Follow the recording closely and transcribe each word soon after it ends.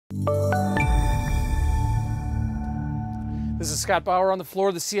This is Scott Bauer on the floor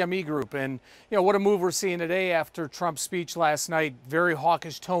of the CME Group, and what a move we're seeing today after Trump's speech last night. Very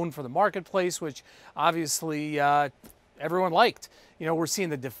hawkish tone for the marketplace, which obviously everyone liked. We're seeing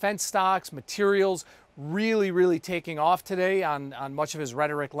the defense stocks, materials really taking off today on much of his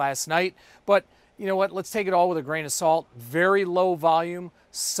rhetoric last night. But you know what? Let's take it all with a grain of salt. Very low volume,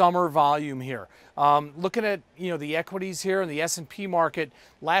 summer volume here. Looking at the equities here in the S&P market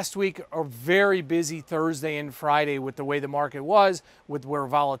last week, a very busy Thursday and Friday with the way the market was, with where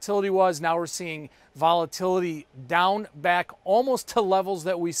volatility was. Now we're seeing volatility down back almost to levels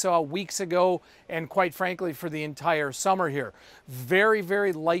that we saw weeks ago, and quite frankly for the entire summer here.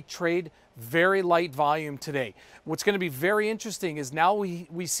 Very light trade. Very light volume today. What's going to be very interesting is now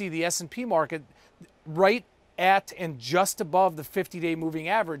we see the S&P market right at and just above the 50-day moving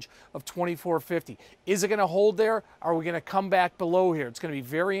average of 2450. Is it going to hold there? Are we going to come back below here? It's going to be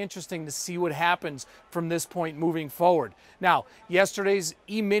very interesting to see what happens from this point moving forward. Now, yesterday's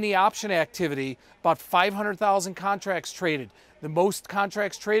E-mini option activity, about 500,000 contracts traded. The most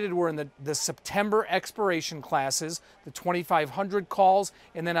contracts traded were in the September expiration classes, the 2,500 calls,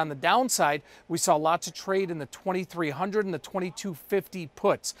 and then on the downside, we saw lots of trade in the 2,300 and the 2,250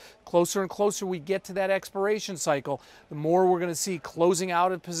 puts. Closer and closer we get to that expiration cycle, the more we're going to see closing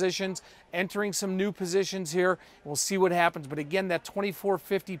out of positions, entering some new positions here. We'll see what happens. But again, that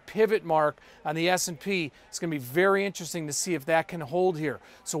 2450 pivot mark on the S&P is going to be very interesting to see if that can hold here.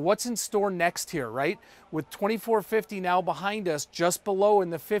 So what's in store next here, right? With 2450 now behind us, just below in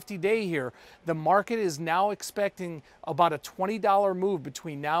the 50-day here, the market is now expecting about a $20 move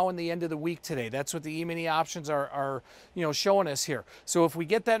between now and the end of the week today. That's what the E-mini options are showing us here. So if we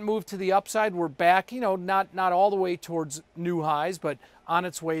get that move to the upside, we're back, not all the way towards new highs, but on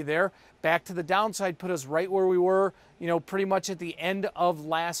its way there. Back to the downside, put us right where we were, pretty much at the end of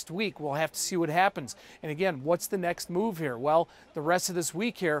last week. We'll have to see what happens. And again, what's the next move here? Well, the rest of this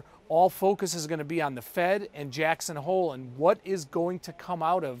week here, all focus is going to be on the Fed and Jackson Hole and what is going to come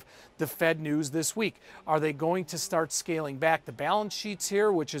out of the Fed news this week. Are they going to start scaling back the balance sheets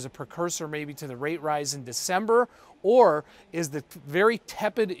here, which is a precursor maybe to the rate rise in December? Or is the very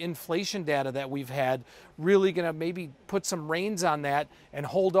tepid inflation data that we've had really going to maybe put some reins on that and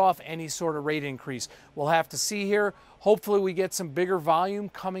hold off any sort of rate increase? We'll have to see here. Hopefully we get some bigger volume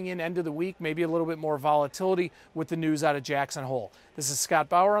coming in end of the week, maybe a little bit more volatility with the news out of Jackson Hole. This is Scott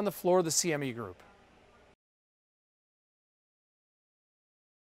Bauer on the floor of the CME Group.